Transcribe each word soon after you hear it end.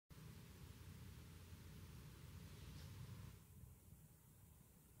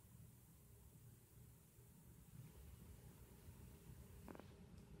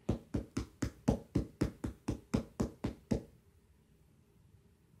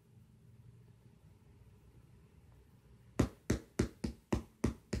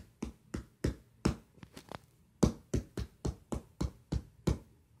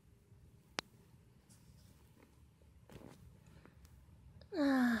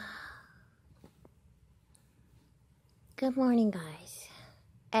Good morning, guys.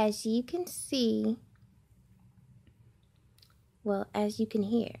 As you can see, as you can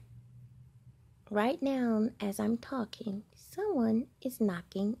hear, right now as I'm talking, someone is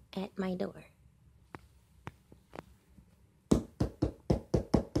knocking at my door.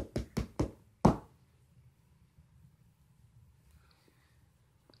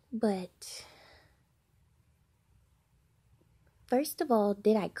 But first of all,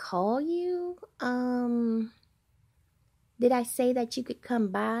 did I call you? Did I say that you could come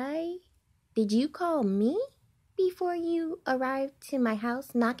by? Did you call me before you arrived to my house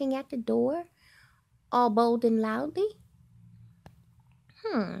knocking at the door, all bold and loudly?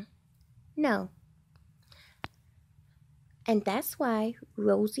 No. And that's why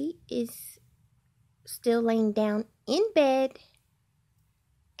Rosie is still laying down in bed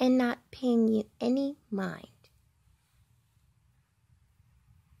and not paying you any mind.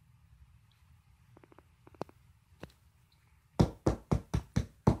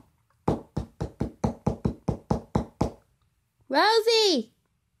 Rosie!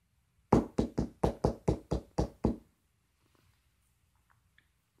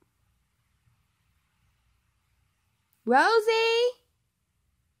 Rosie!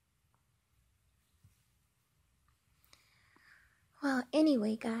 Well,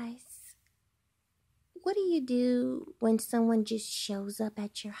 anyway, guys, what do you do when someone just shows up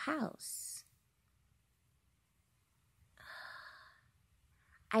at your house?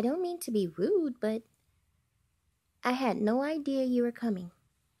 I don't mean to be rude, but I had no idea you were coming.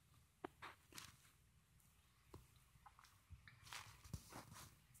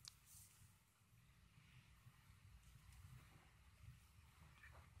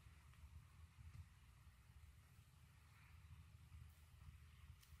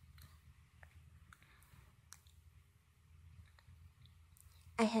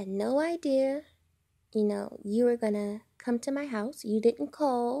 I had no idea, you were gonna come to my house. You didn't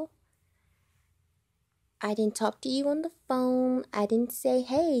call. I didn't talk to you on the phone. I didn't say,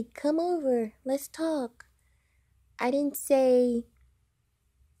 hey, come over, let's talk. I didn't say,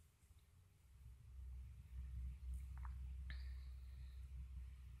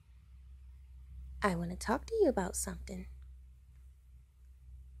 I want to talk to you about something.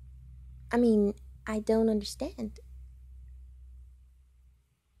 I don't understand.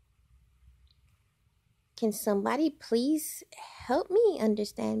 Can somebody please help me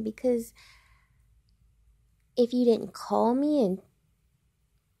understand? Because if you didn't call me and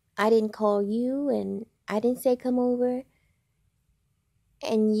I didn't call you and I didn't say come over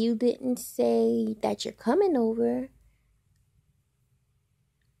and you didn't say that you're coming over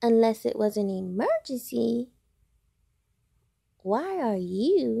unless it was an emergency, why are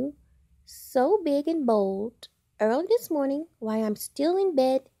you so big and bold early this morning while I'm still in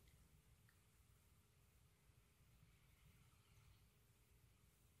bed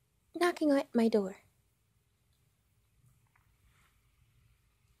knocking at my door?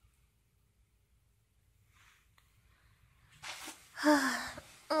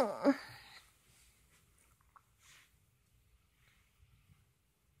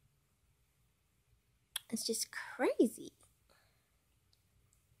 It's just crazy.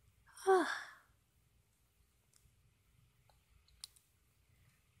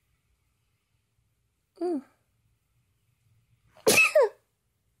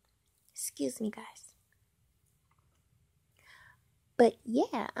 Excuse me, guys. But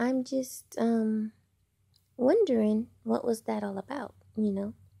yeah, I'm just wondering what was that all about,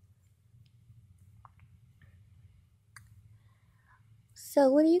 So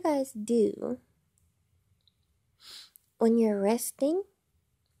what do you guys do when you're resting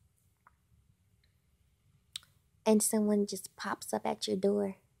and someone just pops up at your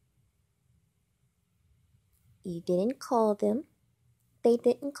door? You didn't call them. They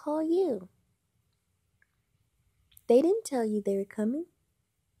didn't call you. They didn't tell you they were coming.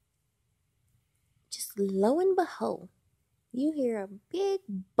 Just lo and behold, you hear a big,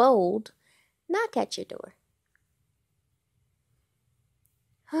 bold knock at your door.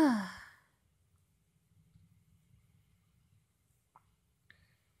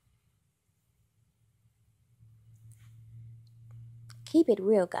 Keep it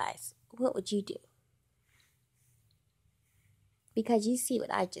real, guys. What would you do? Because you see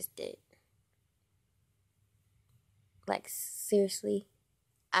what I just did. Like, seriously,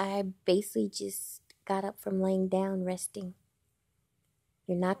 I basically just got up from laying down resting.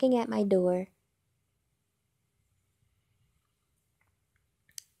 You're knocking at my door.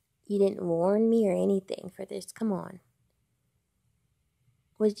 You didn't warn me or anything for this. Come on.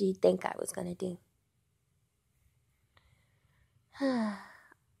 What did you think I was going to do?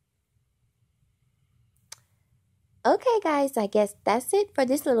 Okay, guys, I guess that's it for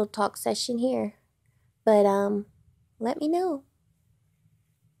this little talk session here. But let me know.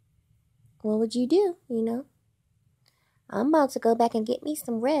 What would you do, I'm about to go back and get me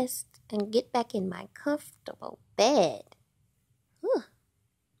some rest and get back in my comfortable bed. Whew.